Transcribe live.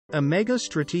A mega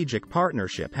strategic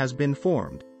partnership has been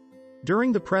formed.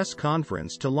 During the press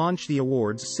conference to launch the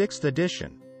award's 6th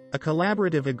edition, a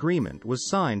collaborative agreement was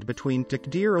signed between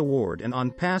Taqdeer Award and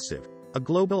ONPASSIVE, a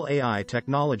global AI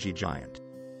technology giant.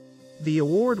 The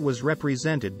award was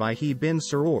represented by He bin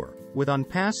Saror, with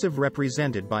ONPASSIVE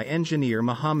represented by engineer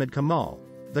Mohammed Kamal,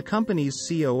 the company's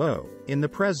COO, in the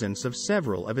presence of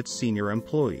several of its senior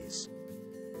employees.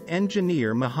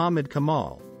 Engineer Mohammed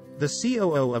Kamal, the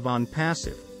COO of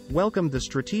ONPASSIVE, welcomed the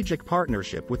strategic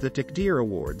partnership with the Taqdeer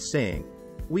Award, saying,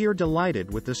 "We are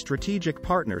delighted with the strategic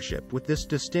partnership with this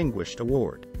distinguished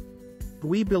award.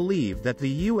 We believe that the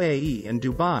UAE and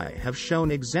Dubai have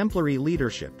shown exemplary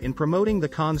leadership in promoting the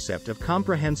concept of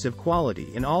comprehensive quality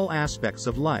in all aspects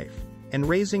of life, and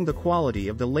raising the quality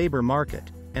of the labor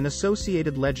market, and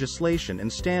associated legislation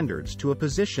and standards to a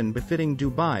position befitting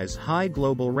Dubai's high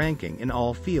global ranking in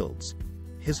all fields."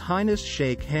 His Highness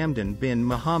Sheikh Hamdan bin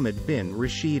Mohammed bin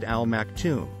Rashid Al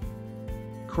Maktoum,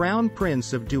 Crown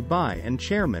Prince of Dubai and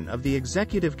Chairman of the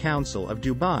Executive Council of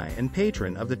Dubai and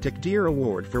patron of the Taqdeer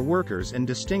Award for Workers and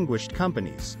Distinguished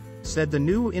Companies, said the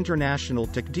new International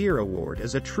Taqdeer Award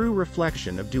is a true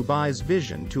reflection of Dubai's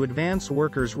vision to advance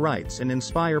workers' rights and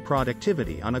inspire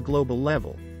productivity on a global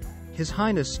level. His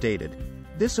Highness stated,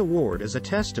 "This award is a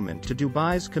testament to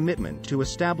Dubai's commitment to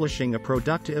establishing a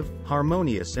productive,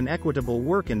 harmonious and equitable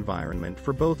work environment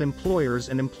for both employers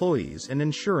and employees and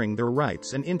ensuring their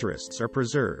rights and interests are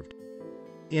preserved."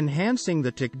 Enhancing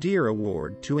the Taqdeer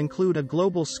Award to include a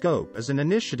global scope is an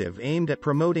initiative aimed at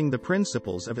promoting the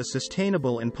principles of a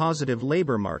sustainable and positive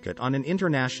labor market on an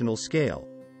international scale.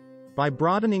 By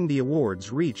broadening the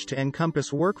award's reach to encompass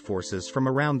workforces from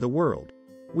around the world,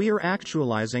 we are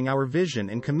actualizing our vision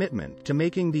and commitment to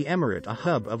making the Emirate a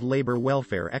hub of labor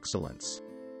welfare excellence.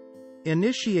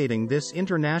 Initiating this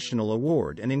international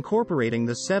award and incorporating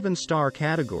the 7-star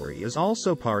category is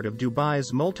also part of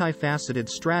Dubai's multifaceted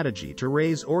strategy to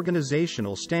raise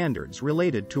organizational standards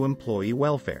related to employee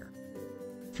welfare.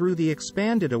 Through the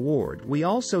expanded award, we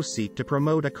also seek to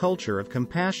promote a culture of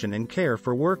compassion and care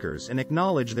for workers and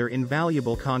acknowledge their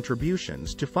invaluable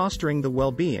contributions to fostering the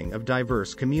well-being of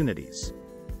diverse communities.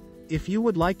 If you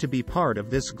would like to be part of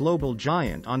this global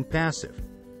giant ONPASSIVE,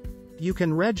 you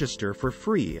can register for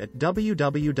free at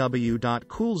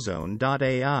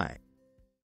www.coolzone.ai.